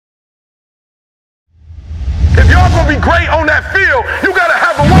be great on that field, you gotta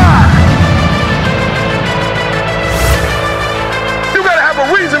have a why. You gotta have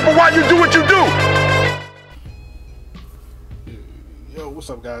a reason for why you do what you do. Yo, what's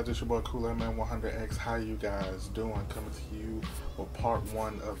up guys? It's your boy Kool-Aid-Man 100X. How you guys doing? Coming to you with part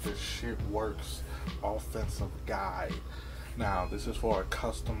 1 of the Shtworks offensive guide. Now, this is for a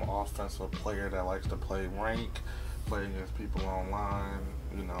custom offensive player that likes to play rank, play against people online,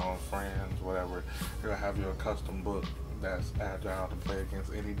 you know, friends, whatever. You're gonna have your custom book that's agile to play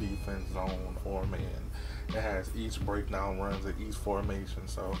against any defense, zone, or man. It has each breakdown runs at each formation,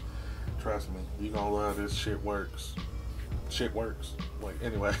 so trust me, you're gonna love this. Shtworks. Like,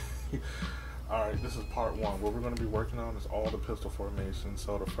 anyway. Alright, this is part 1. What we're going to be working on is all the pistol formations.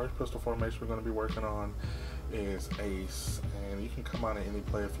 So the first pistol formation we're going to be working on is ace. And you can come out in any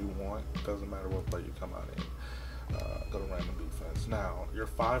play if you want. Doesn't matter what play you come out in. Go to random defense. Now, your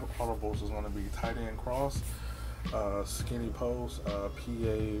 5 audibles is going to be tight end cross, skinny post,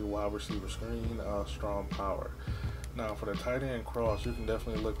 PA, wide receiver screen, strong power. Now, for the tight end cross, you can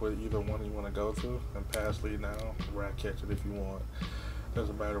definitely look with either one you want to go to and pass lead now, rat catch it if you want.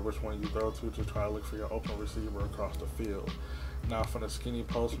 Doesn't matter which one you throw to, just try to look for your open receiver across the field. Now, for the skinny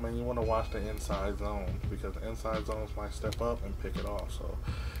post, man, you want to watch the inside zone because the inside zones might step up and pick it off. So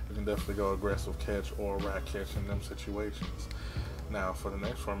you can definitely go aggressive catch or rat catch in them situations. Now, for the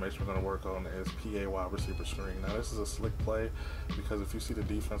next formation we're going to work on is PA wide receiver screen. Now, this is a slick play because if you see the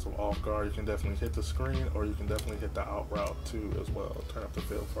defensive off guard, you can definitely hit the screen or you can definitely hit the out route too as well. Turn up the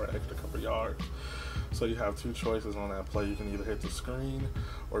field for an extra couple yards. So you have 2 choices on that play. You can either hit the screen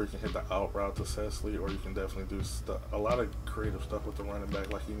or you can hit the out route to Cecily, or you can definitely do a lot of creative stuff with the running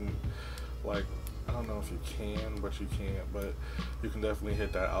back. Like, you can, like, I don't know if you can, but you can't. But you can definitely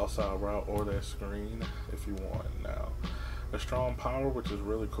hit that outside route or that screen if you want. Now, the strong power, which is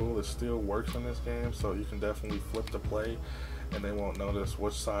really cool, it still works in this game, so you can definitely flip the play and they won't notice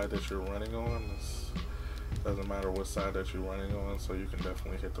which side that you're running on. Doesn't matter what side that you're running on, so you can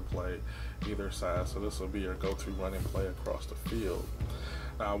definitely hit the play either side. So this will be your go-to running play across the field.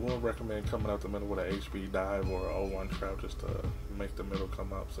 Now, I will recommend coming out the middle with an HB dive or an O1 trap just to make the middle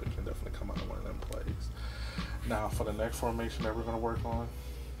come up, so you can definitely come out of one of them plays. Now, for the next formation that we're going to work on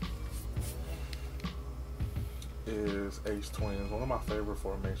is ace twins. One of my favorite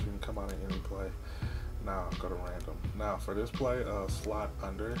formations. You can come out in any play. Now, go to random. Now, for this play, slot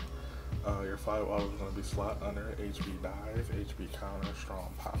under. Your 5 autos is going to be slot under, HB dive, HB counter,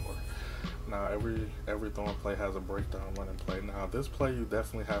 strong power. Now, every throwing play has a breakdown running play. Now, this play you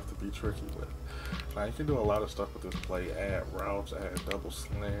definitely have to be tricky with. Now, you can do a lot of stuff with this play. Add routes, add double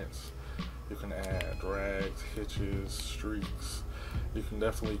slants. You can add drags, hitches, streaks. You can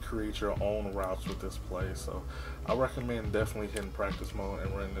definitely create your own routes with this play. So I recommend definitely hitting practice mode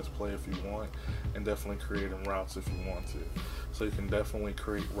and running this play if you want, and definitely creating routes if you want to. So you can definitely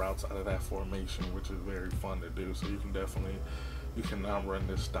create routes out of that formation, which is very fun to do. So you cannot run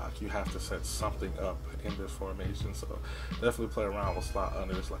this stock. You have to set something up in this formation. So definitely play around with slot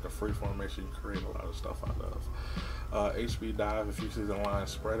under. It's like a free formation you can create a lot of stuff out of. HB dive, if you see the line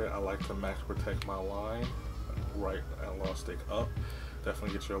spread it, I like to max protect my line. Right analog stick up.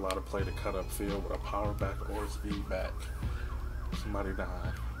 Definitely get you a lot of play to cut up field with a power back or speed back. Somebody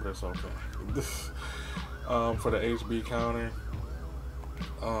died, but it's okay. For the HB counter,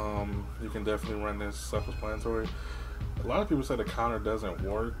 you can definitely run this self-explanatory. A lot of people say the counter doesn't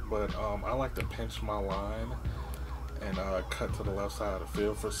work, but I like to pinch my line and cut to the left side of the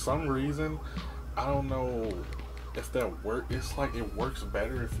field. For some reason, I don't know if that works. It's like it works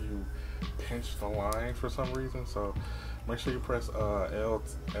better if you pinch the line for some reason. So make sure you press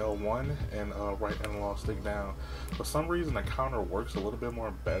L1 and right analog stick down. For some reason the counter works a little bit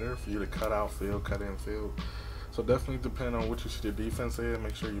more better for you to cut out field, cut in field. So definitely depend on what you see the defense in.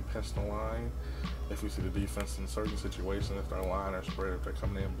 Make sure you pinch the line. If you see the defense in certain situations, if their line or spread, if they're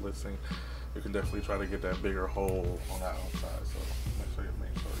coming in blitzing, you can definitely try to get that bigger hole on the outside. So make sure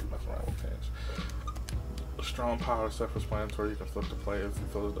you mess around with pinch. Strong power, self-explanatory. You can flip the play if you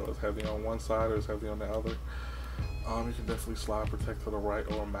feel as though it's heavy on one side or it's heavy on the other. You can definitely slide protect to the right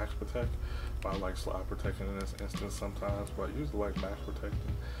or max protect. I like slide protecting in this instance sometimes, but I usually like max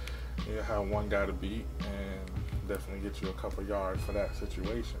protecting. You have one guy to beat and definitely get you a couple yards for that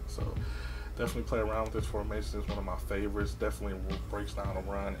situation. So definitely play around with this formation. It's one of my favorites. Definitely breaks down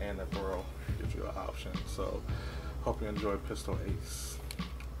the run and the throw. Gives you an option. So hope you enjoy pistol ace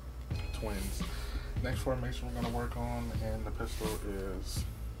twins. Next formation we're going to work on in the pistol is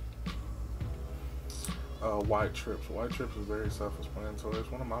white trips. White trips is very self-explanatory. It's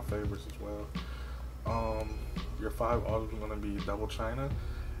one of my favorites as well. Your 5 autos are going to be double China,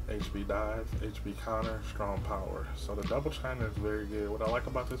 HB dive, HB counter, strong power. So the double China is very good. What I like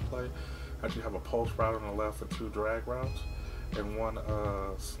about this play, actually have a post route on the left with 2 drag routes and one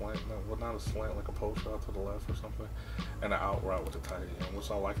slant, no, well not a slant, like a post route to the left or something, and an out route with the tight end.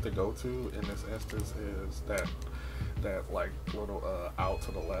 Which I like to go to in this instance is that like little out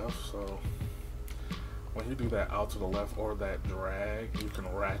to the left. So when you do that out to the left or that drag, you can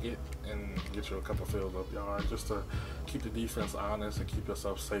rack it and get you a couple fields up yard just to keep the defense honest and keep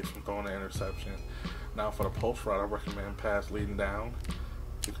yourself safe from throwing an interception. Now for the post route, I recommend pass leading down.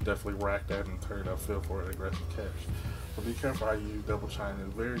 You can definitely rack that and turn it upfield for an aggressive catch. But be careful how you use double China.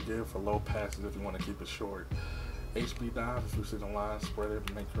 It's very good for low passes if you want to keep it short. HB dive, if you see the line, spread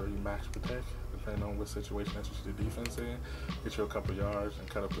it, make sure you max protect, depending on which situation that you see the defense in. Get you a couple yards and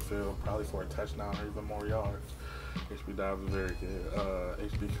cut up the field, probably for a touchdown or even more yards. HB dive is very good.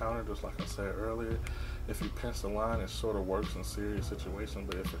 HB counter, just like I said earlier, if you pinch the line, it sort of works in serious situations,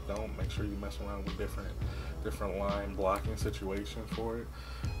 but if it don't, make sure you mess around with different line blocking situations for it.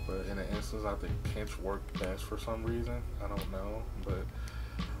 But in an instance, I think pinch worked best for some reason. I don't know, but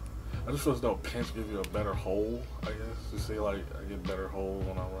I just feel as though pinch gives you a better hole, I guess. You see, like, I get better hole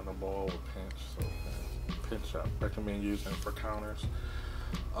when I run the ball with pinch. So, pinch I recommend using for counters.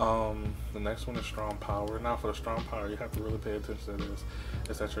 The next one is strong power. Now, for the strong power, you have to really pay attention to this.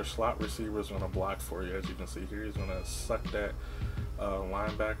 It's that your slot receiver is going to block for you. As you can see here, he's going to suck that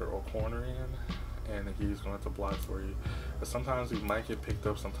linebacker or corner in, and he's going to block for you. But sometimes he might get picked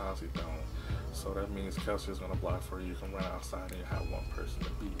up, sometimes he don't. So that means Kelsey is going to block for you. You can run outside and you have one person to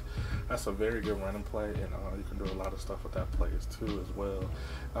beat. That's a very good running play, and you can do a lot of stuff with that play too as well.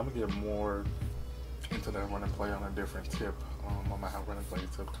 I'm going to get more into that running play on a different tip. I might have running play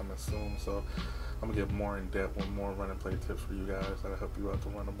tip coming soon, so I'm going to get more in depth with more running play tips for you guys that'll help you out to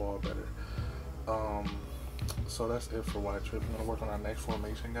run the ball better. So that's it for wide trip. I'm going to work on our next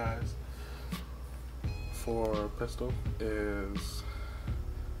formation, guys. For pistol is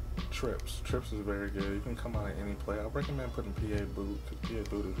trips. Trips is very good. You can come out of any play. I recommend putting PA boot, because PA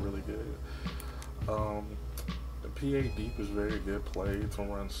boot is really good. The PA deep is very good play to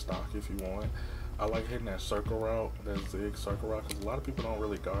run stock if you want. I like hitting that circle route, that zig circle route, because a lot of people don't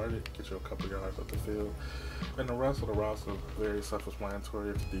really guard it. Get you a couple yards up the field. And the rest of the routes are very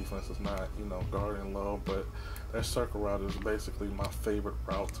self-explanatory if the defense is not, guarding low. But that circle route is basically my favorite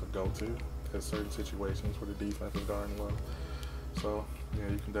route to go to in certain situations where the defense is guarding low. So, yeah,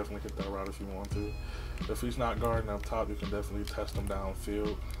 you can definitely hit that route if you want to. If he's not guarding up top, you can definitely test him downfield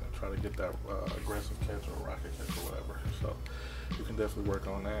and try to get that aggressive catch or rocket catch or whatever. So, you can definitely work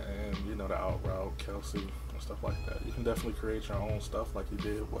on that, and the out route, Kelsey, and stuff like that. You can definitely create your own stuff like you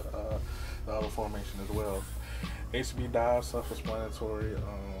did with the other formation as well. HB dive, self-explanatory.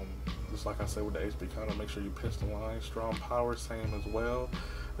 Just like I said with the HB counter, make sure you pinch the line. Strong power, same as well.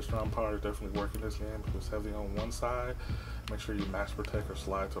 The strong power is definitely working this game because it's heavy on one side. Make sure you max protect or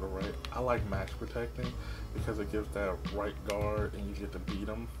slide to the right. I like max protecting because it gives that right guard and you get to beat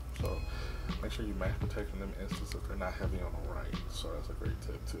them. So make sure you max protect in them instances if they're not heavy on the right. So that's a great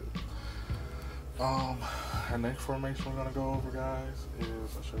tip too. Our next formation we're gonna go over, guys,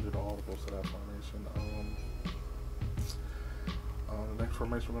 is I showed you the articles to that formation. The next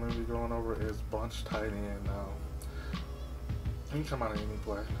formation we're gonna be going over is bunch tight end. Now, you can come out of any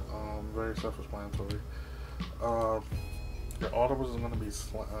play. Very self-explanatory. Your audibles is going to be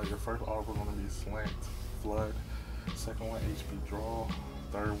your first audible is going to be slant, flood. Second one, HB draw.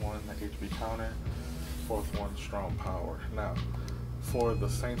 Third one, the HB counter. Fourth one, strong power. Now, for the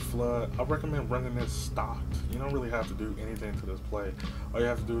Saint flood, I recommend running this stocked. You don't really have to do anything to this play. All you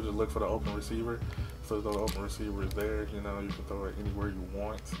have to do is just look for the open receiver. So the open receiver is there. You can throw it anywhere you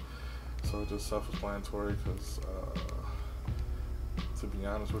want. So it's just self-explanatory because, to be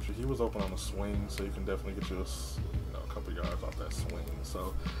honest with you, he was open on the swing, so you can definitely get you a couple yards off that swing.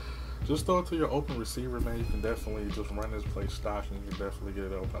 So just throw it to your open receiver, man. You can definitely just run this play stock and you can definitely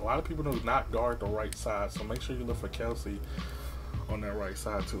get it open. A lot of people do not guard the right side, so make sure you look for Kelsey on that right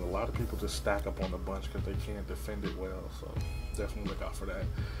side too. A lot of people just stack up on the bunch because they can't defend it well, so definitely look out for that.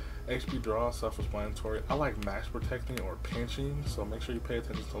 HB draw, self-explanatory. I like max protecting or pinching, so make sure you pay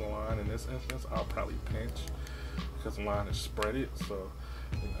attention to the line. In this instance, I'll probably pinch because the line is spread it, so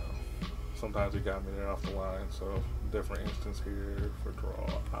sometimes it got me there off the line. So different instance here for draw,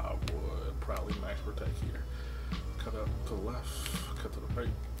 I would probably max protect here. Cut up to the left, cut to the right,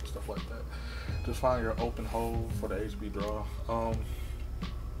 stuff like that. Just find your open hole for the HB draw.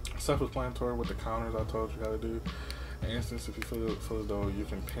 Self-explanatory with the counters I told you how to do. In instance, if you feel as though you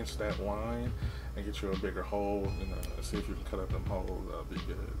can pinch that line and get you a bigger hole, see if you can cut up them holes, that'll be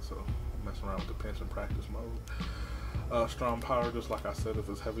good. So mess around with the pinch in practice mode. Strong power, just like I said, if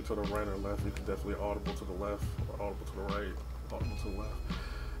it's heavy to the right or left, you can definitely audible to the left or audible to the right, audible to the left.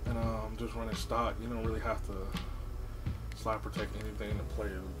 And just running stock, you don't really have to slide protect anything. The play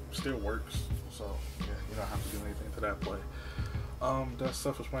still works, so yeah, you don't have to do anything to that play. That's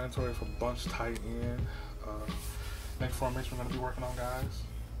self-explanatory for bunch tight end. Next formation we're going to be working on, guys,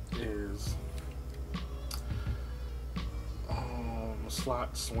 is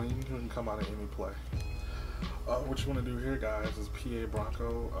slot swing. You can come out of any play. What you want to do here, guys, is PA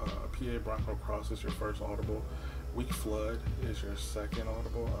Bronco. PA Bronco cross is your first audible. Weak flood is your second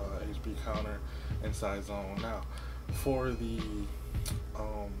audible. HB counter, inside zone. Now, for the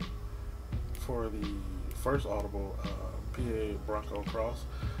first audible, PA Bronco cross,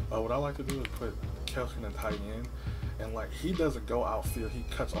 what I like to do is put Kelsey in tight end, and like he doesn't go outfield, he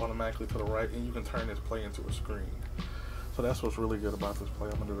cuts automatically to the right, and you can turn this play into a screen. So that's what's really good about this play.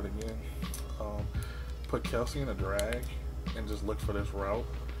 I'm gonna do it again. Put Kelsey in a drag and just look for this route.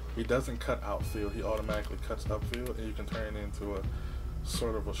 He doesn't cut outfield, he automatically cuts upfield, and you can turn it into a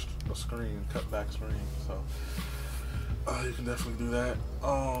sort of a screen, cut back screen. So you can definitely do that.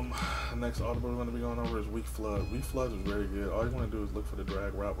 The next audible we're going to be going over is weak flood. Weak flood is very good. All you want to do is look for the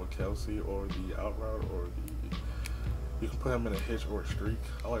drag route with Kelsey, or the out route, or you can put him in a hitch or a streak.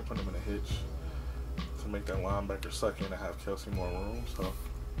 I like putting him in a hitch to make that linebacker suck in and have Kelsey more room. So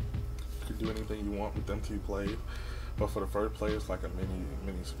you can do anything you want with them two plays. But for the first play, it's like a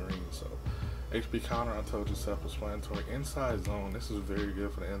mini screen. So HB counter, I told you, self-explanatory. Inside zone, this is very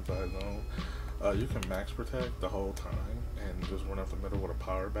good for the inside zone. You can max protect the whole time and just run up the middle with a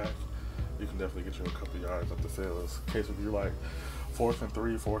power back. You can definitely get you a couple yards up the field. In case if you're like 4th and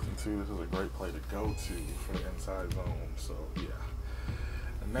 3, 4th and 2, this is a great play to go to for the inside zone. So yeah.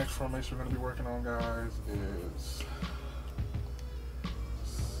 The next formation we're going to be working on, guys, is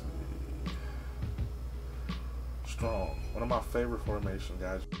strong. One of my favorite formations,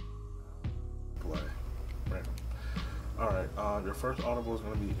 guys. Play random. Alright, your first audible is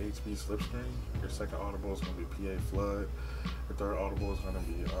going to be HB slipstream. Your second audible is going to be PA flood. Your third audible is going to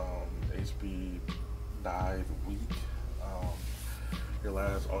be HB dive weak. Your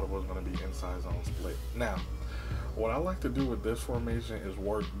last audible is going to be inside zone split. Now, what I like to do with this formation is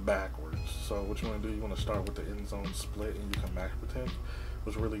work backwards. So what you want to do, you want to start with the end zone split, and you can max protect.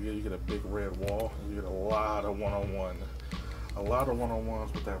 What's really good, you get a big red wall, and you get a lot of one-on-ones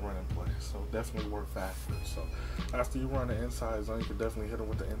with that running play. So definitely work backwards. So after you run the inside zone, you can definitely hit him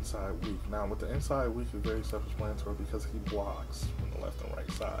with the inside weak. Now with the inside weak is very self-explanatory because he blocks from the left and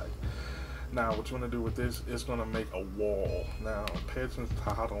right side. Now what you want to do with this is going to make a wall. Now pay attention to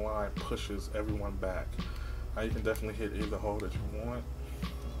how the line pushes everyone back. Now you can definitely hit either hole that you want.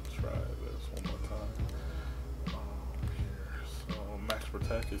 Let's try this one more time. Here. So max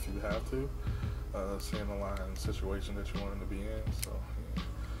protect if you have to. Seeing the line situation that you want him to be in. So yeah.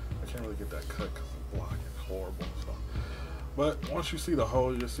 I can't really get that cut because the block is horrible. So, but once you see the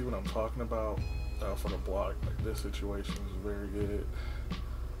hole, you'll see what I'm talking about. For the block, like this situation is very good.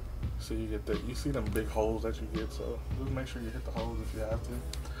 So you get that, you see them big holes that you get. So just make sure you hit the holes if you have to.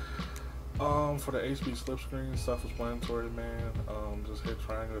 For the HB slip screen, self-explanatory, man. Just hit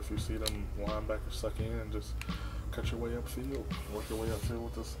triangle if you see them linebackers suck in, and just cut your way upfield. Work your way upfield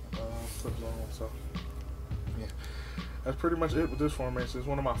with this slip zone. So yeah, that's pretty much it with this formation. It's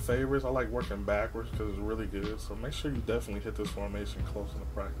one of my favorites. I like working backwards because it's really good. So make sure you definitely hit this formation close in the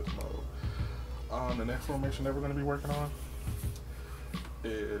practice mode. The next formation that we're going to be working on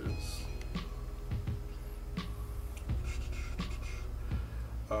is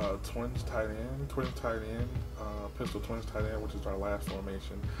twins tight end, pistol twins tight end, which is our last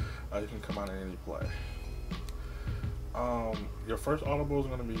formation. You can come out in any play. Your first audible is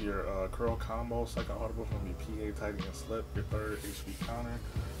going to be your curl combo. Second audible is going to be PA tight end slip. Your third HB counter,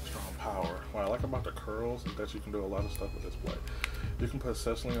 strong power. What I like about the curls is that you can do a lot of stuff with this play. You can put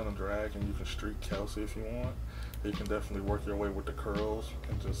Cecily on a drag, and you can streak Kelsey if you want. You can definitely work your way with the curls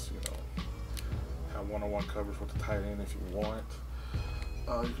and just, you know, have one-on-one coverage with the tight end if you want.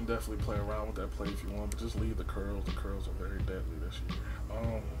 You can definitely play around with that play if you want, but just leave the curls. The curls are very deadly this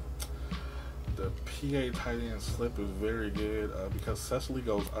year. The PA tight end slip is very good because Cecily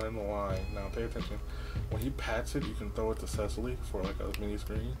goes under the line. Now pay attention. When he pats it, you can throw it to Cecily for like a mini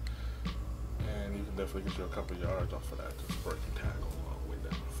screen, and you can definitely get you a couple yards off of that. Just breaking tackle all the way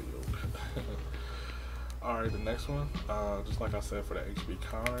down the field. Alright, the next one, just like I said for the HB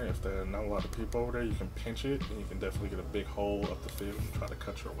counter, if there are not a lot of people over there, you can pinch it, and you can definitely get a big hole up the field and try to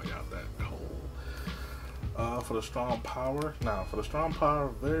cut your way out that hole. For the strong power,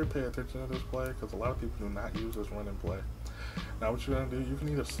 very pay attention to this play because a lot of people do not use this running play. Now what you're gonna do, you can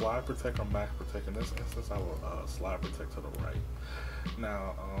either slide protect or max protect. In this instance, I will slide protect to the right.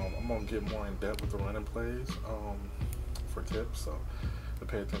 Now I'm gonna get more in depth with the running plays for tips. So to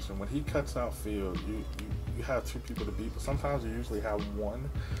pay attention when he cuts out field, you have two people to beat, but sometimes you usually have one.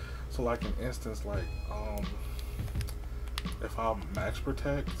 So like an instance, like if I max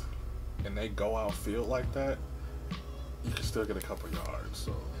protect and they go out field like that, you can still get a couple yards.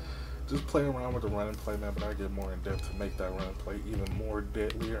 So just play around with the running play, man, but I get more in depth to make that running play even more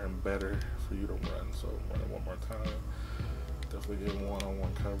deadlier and better for you to run. So run it one more time. Definitely get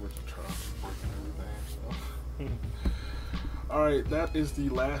one-on-one coverage and try to break everything. So alright, that is the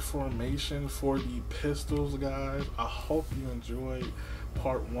last formation for the pistols, guys. I hope you enjoyed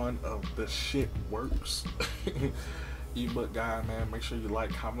part 1 of the shit works. Ebook guy, man. Make sure you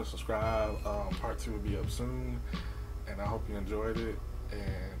like, comment, subscribe. Part 2 will be up soon. And I hope you enjoyed it.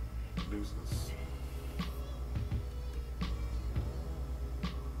 And deuces.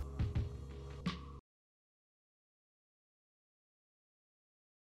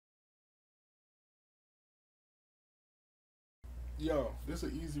 Yo, this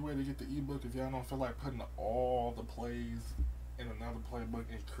is an easy way to get the ebook if y'all don't feel like putting all the plays in another playbook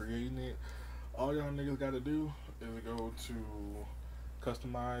and creating it. All y'all niggas gotta do is go to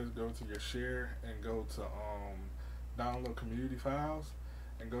customize, go to your share, and go to download community files,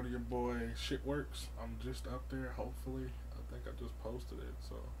 and go to your boy Shtworks. I'm just up there, hopefully. I think I just posted it.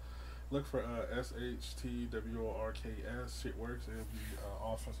 So look for SHTWORKS Shtworks. It'll be an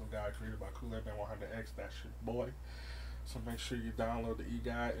offensive guide created by Kool-Aid Man 100X. That's your boy. So make sure you download the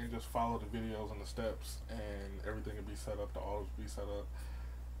e-guide and just follow the videos and the steps, and everything will be set up to always be set up.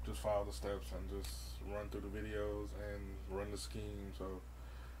 Just follow the steps and just run through the videos and run the scheme. So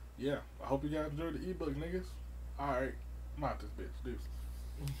yeah, I hope you guys enjoyed the ebook, niggas. Alright, I'm out this bitch. Deuces.